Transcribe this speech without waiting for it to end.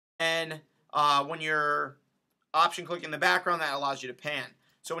and when you're option clicking in the background, that allows you to pan.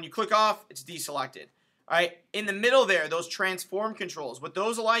 So when you click off, it's deselected. All right, in the middle there, those transform controls, what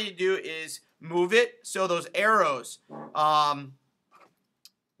those allow you to do is move it. So those arrows,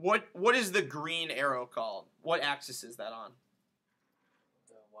 what is the green arrow called? What axis is that on?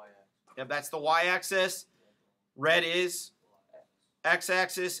 The y-axis. Yep, that's the y-axis. Red is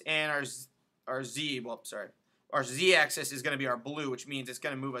x-axis, and our z-axis is going to be our blue, which means it's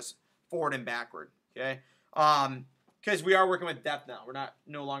going to move us forward and backward. Okay, because we are working with depth now. We're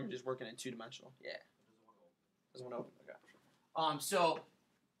no longer just working in two-dimensional. Yeah. Doesn't want to open. Okay. So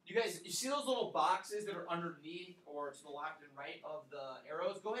you guys, you see those little boxes that are underneath or to the left and right of the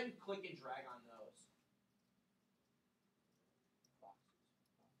arrows? Go ahead and click and drag on those.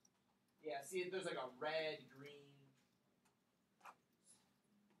 Yeah, see, there's like a red, green.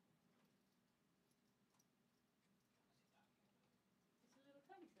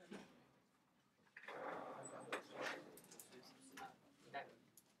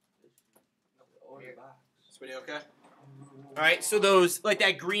 This video okay? All right, so those, like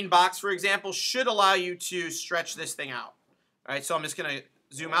that green box, for example, should allow you to stretch this thing out. All right, so I'm just going to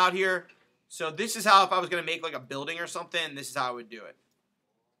zoom out here. So this is how, if I was going to make like a building or something, this is how I would do it.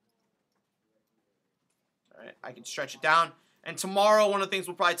 All right, I can stretch it down. And tomorrow, one of the things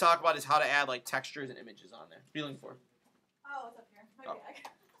we'll probably talk about is how to add like textures and images on there. Feeling for? Oh, it's up here.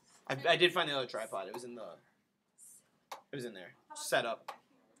 Okay. I did find the other tripod. It was in there. Set up.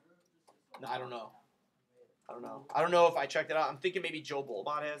 No, I don't know. I don't know if I checked it out. I'm thinking maybe Joe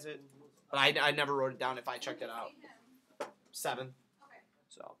Bolbot has it, but I never wrote it down if I checked it out. 7. Okay.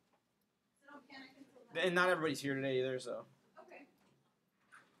 So. So don't panic until then. And not everybody's here today either, so. Okay.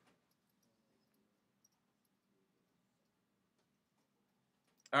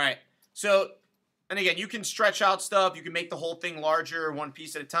 All right. So, and again, you can stretch out stuff. You can make the whole thing larger, one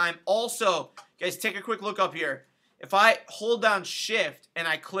piece at a time. Also, guys, take a quick look up here. If I hold down Shift and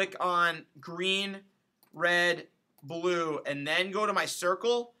I click on green, red, blue, and then go to my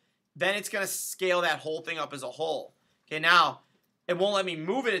circle, then it's going to scale that whole thing up as a whole. Okay, now, it won't let me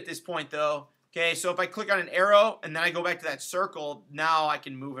move it at this point, though. Okay, so if I click on an arrow and then I go back to that circle, now I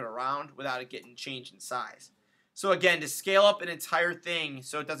can move it around without it getting changed in size. So again, to scale up an entire thing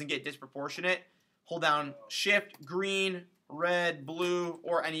so it doesn't get disproportionate, hold down Shift, green, red, blue,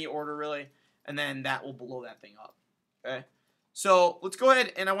 or any order really, and then that will blow that thing up. Okay, so let's go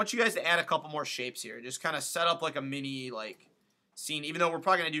ahead and I want you guys to add a couple more shapes here. Just kind of set up like a mini like scene. Even though we're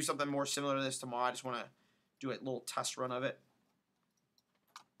probably going to do something more similar to this tomorrow, I just want to do a little test run of it.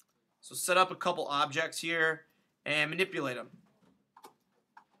 So set up a couple objects here and manipulate them.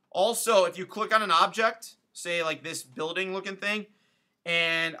 Also, if you click on an object, say like this building looking thing,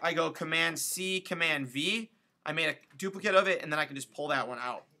 and I go Command C, Command V, I made a duplicate of it, and then I can just pull that one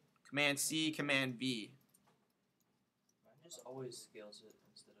out. Command C, Command V. Just always scales it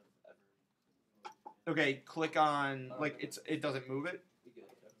instead of ever. Okay, click on, like, it doesn't move it. We good,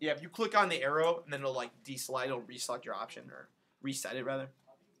 okay. Yeah, if you click on the arrow, and then it'll, like, deselect, it'll reselect your option, or reset it, rather.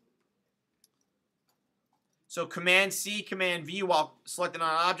 So Command C, Command V, while selecting on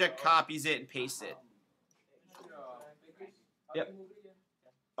an object, copies it and pastes it. Yep.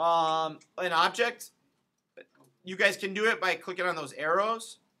 An object, you guys can do it by clicking on those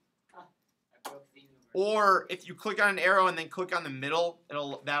arrows. Or if you click on an arrow and then click on the middle,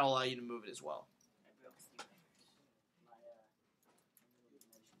 that'll allow you to move it as well.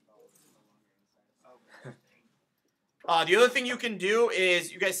 The other thing you can do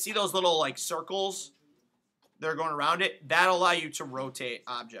is, you guys see those little like circles that are going around it? That'll allow you to rotate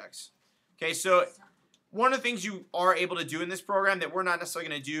objects. Okay, so one of the things you are able to do in this program that we're not necessarily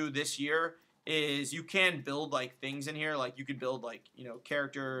going to do this year is you can build like things in here. Like you could build like, you know,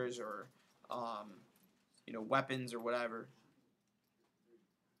 characters or you know, weapons or whatever.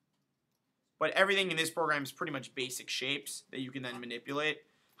 But everything in this program is pretty much basic shapes that you can then manipulate.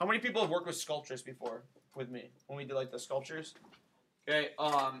 How many people have worked with sculptures before with me when we did like the sculptures? Okay,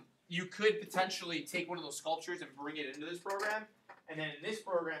 you could potentially take one of those sculptures and bring it into this program, and then in this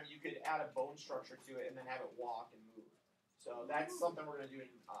program you could add a bone structure to it and then have it walk and move. So that's something we're going to do in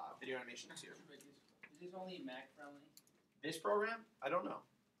video animation too. Is this only Mac friendly? This program? I don't know.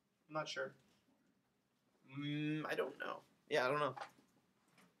 I'm not sure. I don't know. Yeah, I don't know.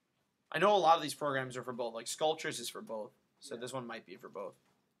 I know a lot of these programs are for both. Like Sculptures is for both. So this one might be for both.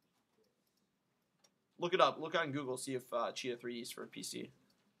 Look it up. Look on Google. See if Cheetah3D is for PC.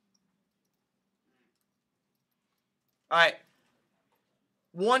 Alright.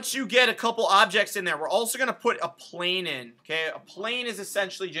 Once you get a couple objects in there, we're also going to put a plane in. Okay, a plane is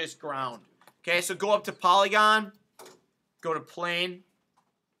essentially just ground. Okay, so go up to Polygon. Go to Plane.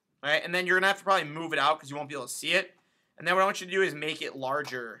 All right, and then you're going to have to probably move it out because you won't be able to see it. And then what I want you to do is make it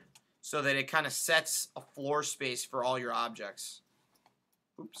larger so that it kind of sets a floor space for all your objects.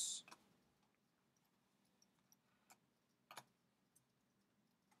 Oops.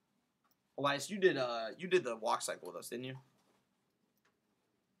 Elias, you did the walk cycle with us, didn't you?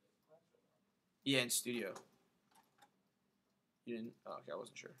 Yeah, in studio. You didn't? Oh, okay, I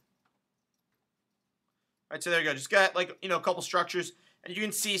wasn't sure. All right, so there you go. Just got like, you know, a couple structures, and you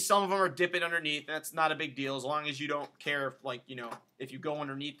can see some of them are dipping underneath. That's not a big deal as long as you don't care if, like, you know, if you go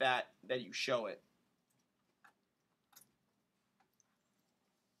underneath that you show it.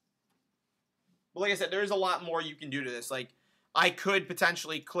 But like I said, there's a lot more you can do to this. Like, I could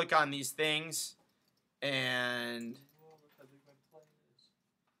potentially click on these things and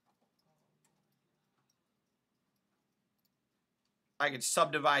I could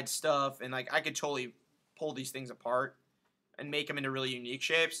subdivide stuff, and like I could totally pull these things apart and make them into really unique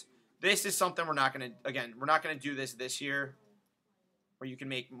shapes. This is something we're not going to, again, we're not going to do this year, where you can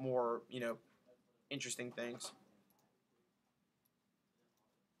make more, you know, interesting things.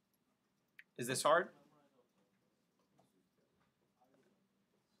 Is this hard?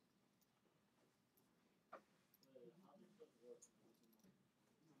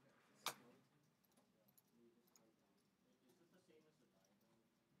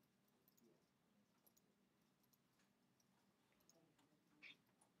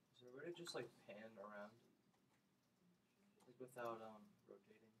 Is there a way to just like pan around, like without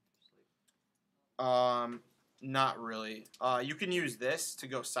rotating? Just like. Not really. You can use this to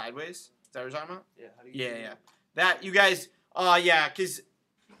go sideways. Is that what you're talking about? Yeah. How do you? Yeah. That, you guys, yeah, because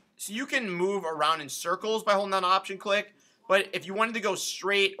so you can move around in circles by holding down Option click, but if you wanted to go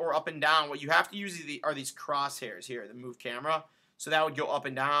straight or up and down, what you have to use are these crosshairs here, the move camera. So that would go up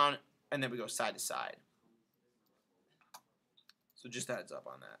and down, and then we go side to side. So just a heads up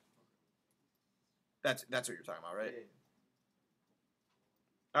on that. That's what you're talking about, right? Yeah.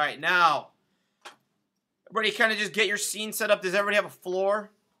 All right, now, everybody kind of just get your scene set up. Does everybody have a floor?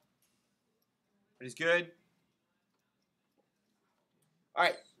 Everybody's good? All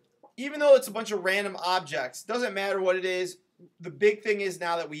right. Even though it's a bunch of random objects, doesn't matter what it is. The big thing is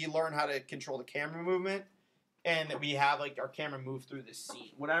now that we learn how to control the camera movement and that we have like our camera move through the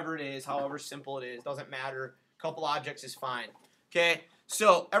scene. Whatever it is, however simple it is, doesn't matter. A couple objects is fine. Okay,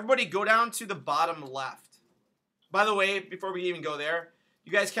 so everybody go down to the bottom left. By the way, before we even go there,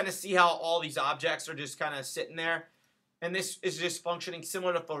 you guys kind of see how all these objects are just kind of sitting there. And this is just functioning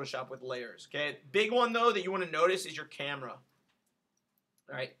similar to Photoshop with layers. Okay, big one though that you want to notice is your camera.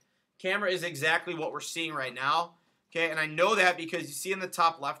 All right, camera is exactly what we're seeing right now. Okay, and I know that because you see in the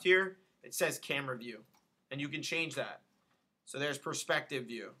top left here, it says camera view. And you can change that. So there's perspective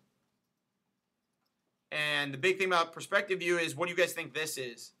view. And the big thing about perspective view is, what do you guys think this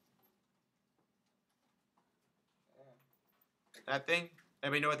is? That thing?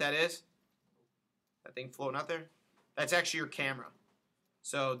 Anybody know what that is? That thing floating out there? That's actually your camera.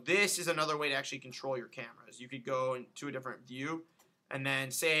 So this is another way to actually control your cameras. You could go into a different view and then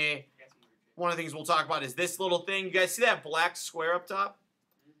say, one of the things we'll talk about is this little thing. You guys see that black square up top?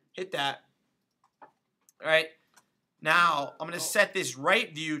 Hit that. All right. Now, I'm going to set this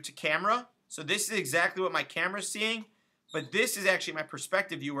right view to camera. So this is exactly what my camera's seeing, but this is actually my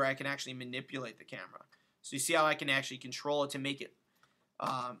perspective view where I can actually manipulate the camera. So you see how I can actually control it to make it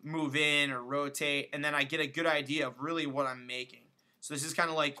move in or rotate, and then I get a good idea of really what I'm making. So this is kind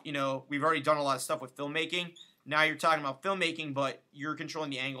of like, you know, we've already done a lot of stuff with filmmaking. Now you're talking about filmmaking, but you're controlling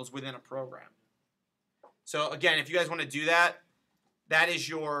the angles within a program. So again, if you guys want to do that, that is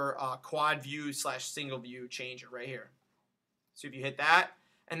your quad view / single view changer right here. So if you hit that,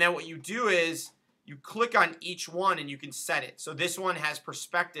 and then what you do is you click on each one and you can set it. So this one has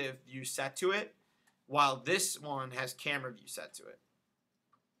perspective view set to it, while this one has camera view set to it.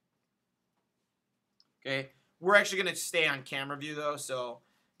 Okay, we're actually going to stay on camera view though, so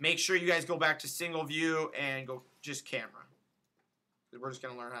make sure you guys go back to single view and go just camera. We're just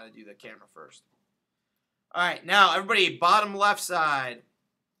going to learn how to do the camera first. All right, now everybody, bottom left side.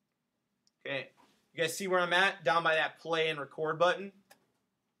 Okay, you guys see where I'm at? Down by that play and record button.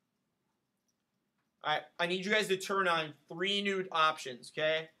 All right, I need you guys to turn on 3 new options,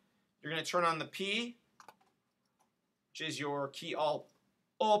 okay? You're going to turn on the P, which is your key all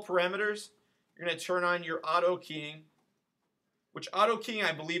parameters. You're going to turn on your auto keying, which auto keying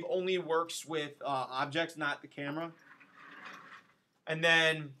I believe only works with objects, not the camera. And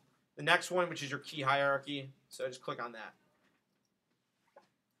then the next one, which is your key hierarchy. So just click on that.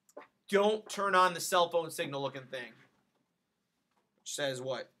 Don't turn on the cell phone signal looking thing, which says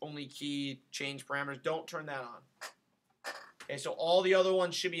what? Only key change parameters. Don't turn that on. Okay, so all the other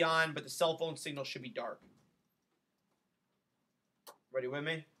ones should be on, but the cell phone signal should be dark. Ready with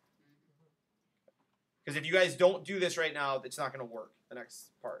me? Because if you guys don't do this right now, it's not going to work, the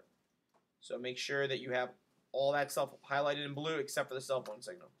next part. So make sure that you have all that stuff highlighted in blue except for the cell phone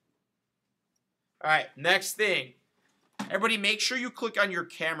signal. All right, next thing. Everybody make sure you click on your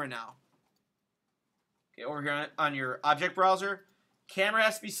camera now. Okay, over here on your object browser. Camera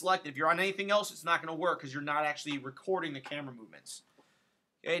has to be selected. If you're on anything else, it's not going to work because you're not actually recording the camera movements.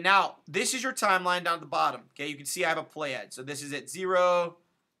 Okay, now, this is your timeline down at the bottom. Okay, you can see I have a playhead. So this is at 0,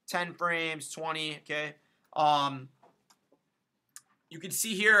 10 frames, 20, okay? You can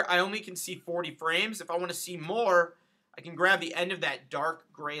see here, I only can see 40 frames. If I want to see more, I can grab the end of that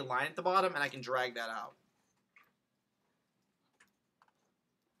dark gray line at the bottom and I can drag that out.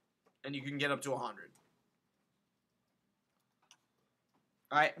 And you can get up to 100.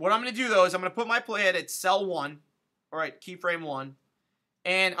 All right, what I'm going to do, though, is I'm going to put my playhead at cell 1, all right, keyframe 1,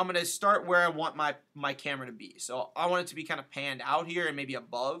 and I'm going to start where I want my camera to be. So I want it to be kind of panned out here and maybe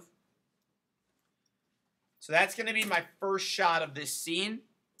above. So that's going to be my first shot of this scene.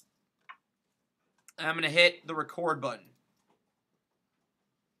 And I'm going to hit the record button.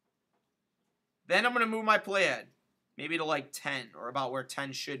 Then I'm going to move my playhead, maybe to like 10, or about where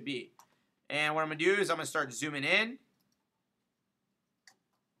 10 should be. And what I'm going to do is I'm going to start zooming in.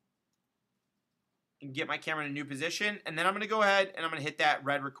 And get my camera in a new position, and then I'm going to go ahead and I'm going to hit that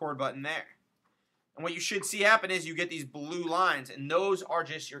red record button there. And what you should see happen is you get these blue lines, and those are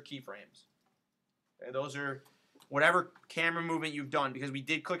just your keyframes. Okay, those are whatever camera movement you've done, because we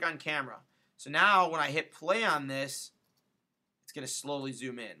did click on camera. So now when I hit play on this, it's going to slowly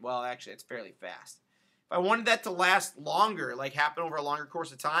zoom in. Well, actually, it's fairly fast. If I wanted that to last longer, like happen over a longer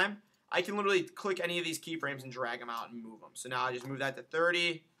course of time, I can literally click any of these keyframes and drag them out and move them. So now I just move that to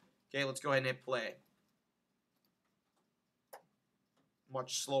 30. Okay, let's go ahead and hit play.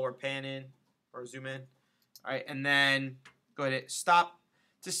 Much slower pan in or zoom in. All right, and then go ahead and hit stop.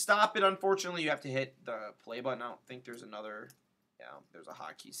 To stop it, unfortunately, you have to hit the play button. I don't think there's another, there's a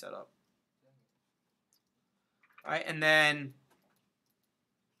hotkey set up. All right, and then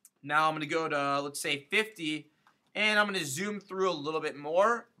now I'm going to go to, let's say, 50, and I'm going to zoom through a little bit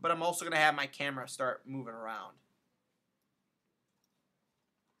more, but I'm also going to have my camera start moving around.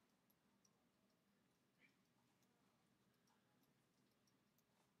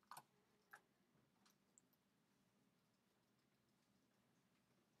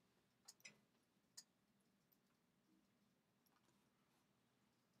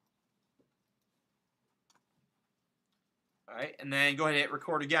 All right, and then go ahead and hit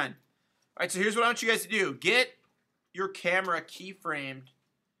record again. All right, so here's what I want you guys to do. Get your camera keyframed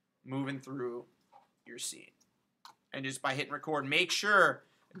moving through your scene. And just by hitting record, make sure,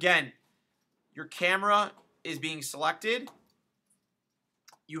 again, your camera is being selected.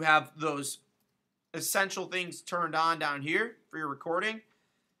 You have those essential things turned on down here for your recording.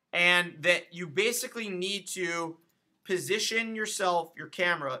 And that you basically need to position yourself, your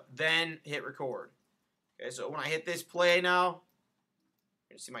camera, then hit record. Okay, so when I hit this play now, you're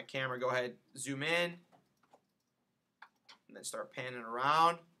going to see my camera go ahead, zoom in, and then start panning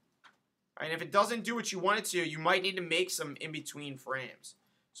around. All right, and if it doesn't do what you want it to, you might need to make some in-between frames.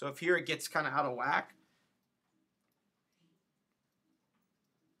 So if here it gets kind of out of whack,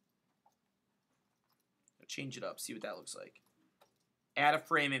 I'll change it up, see what that looks like. Add a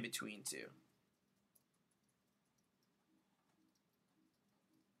frame in between too.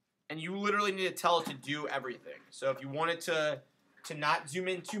 And you literally need to tell it to do everything. So if you want it to not zoom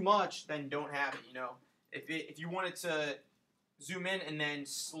in too much, then don't have it, you know. If you want it to zoom in and then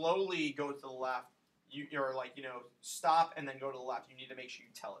slowly go to the left, you're like, you know, stop and then go to the left. You need to make sure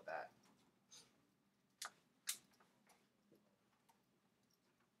you tell it that.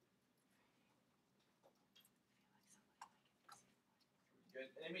 Good.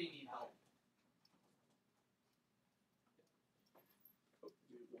 Anybody need help? Oh,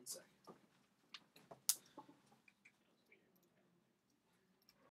 dude, 1 second.